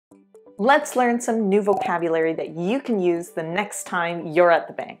Let's learn some new vocabulary that you can use the next time you're at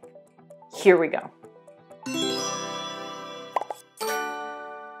the bank. Here we go.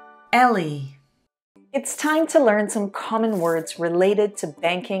 Ellii. It's time to learn some common words related to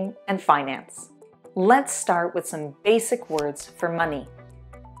banking and finance. Let's start with some basic words for money.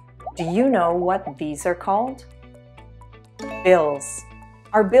 Do you know what these are called? Bills.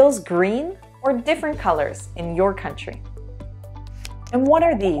 Are bills green or different colors in your country? And what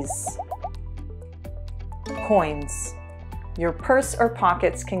are these? Coins. Your purse or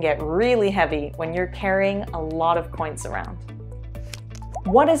pockets can get really heavy when you're carrying a lot of coins around.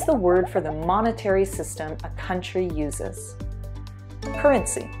 What is the word for the monetary system a country uses?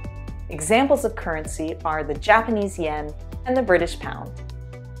 Currency. Examples of currency are the Japanese yen and the British pound.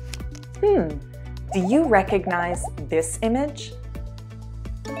 Do you recognize this image?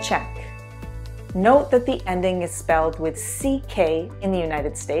 Check. Note that the ending is spelled with CK in the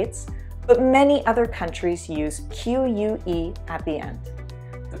United States, but many other countries use QUE at the end.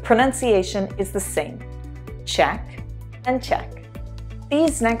 The pronunciation is the same. Check and check.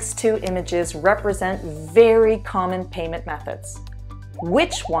 These next two images represent very common payment methods.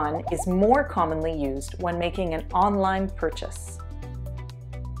 Which one is more commonly used when making an online purchase?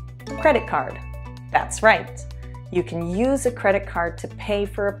 Credit card. That's right. You can use a credit card to pay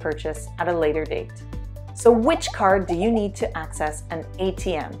for a purchase at a later date. So which card do you need to access an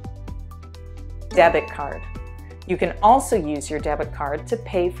ATM? Debit card. You can also use your debit card to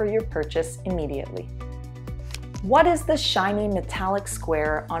pay for your purchase immediately. What is the shiny metallic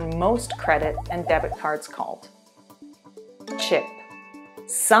square on most credit and debit cards called? Chip.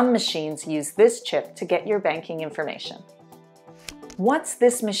 Some machines use this chip to get your banking information. What's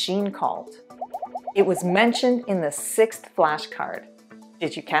this machine called? It was mentioned in the 6th flashcard.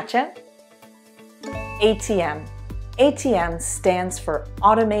 Did you catch it? ATM. ATM stands for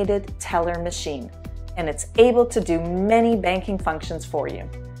Automated Teller Machine, and it's able to do many banking functions for you.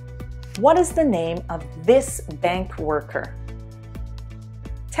 What is the name of this bank worker?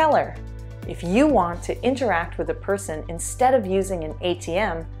 Teller. If you want to interact with a person instead of using an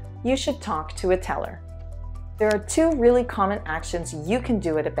ATM, you should talk to a teller. There are two really common actions you can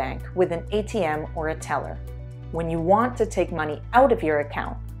do at a bank with an ATM or a teller. When you want to take money out of your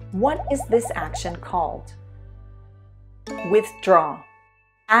account, what is this action called? Withdraw.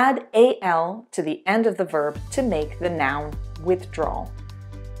 Add AL to the end of the verb to make the noun withdrawal.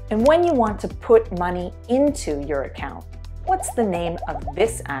 And when you want to put money into your account, what's the name of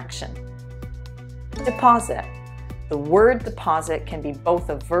this action? Deposit. The word deposit can be both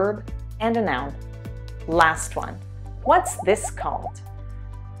a verb and a noun. Last one. What's this called?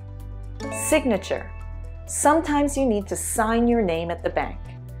 Signature. Sometimes you need to sign your name at the bank.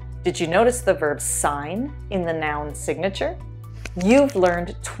 Did you notice the verb sign in the noun signature? You've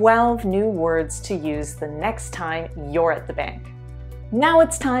learned 12 new words to use the next time you're at the bank. Now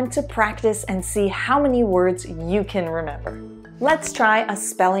it's time to practice and see how many words you can remember. Let's try a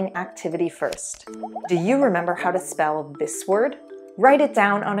spelling activity first. Do you remember how to spell this word? Write it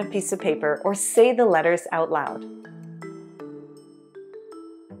down on a piece of paper or say the letters out loud.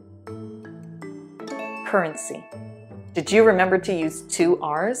 Currency. Did you remember to use 2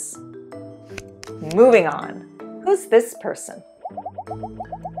 R's? Moving on. Who's this person?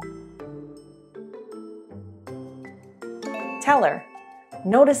 Teller.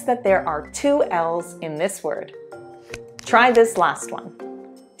 Notice that there are 2 L's in this word. Try this last one.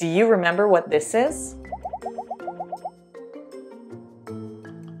 Do you remember what this is?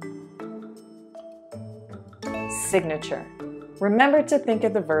 Signature. Remember to think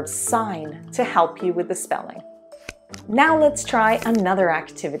of the verb sign to help you with the spelling. Now let's try another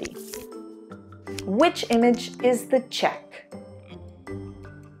activity. Which image is the check?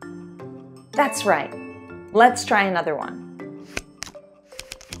 That's right. Let's try another one.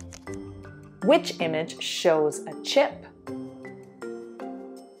 Which image shows a chip?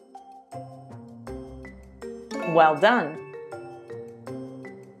 Well done.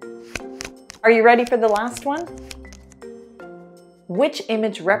 Are you ready for the last one? Which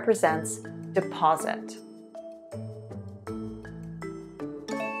image represents deposit?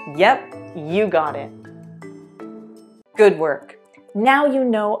 Yep, you got it. Good work. Now you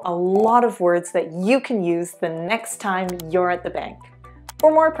know a lot of words that you can use the next time you're at the bank.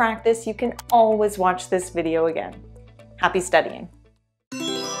 For more practice, you can always watch this video again. Happy studying!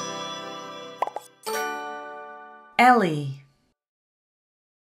 Ellii.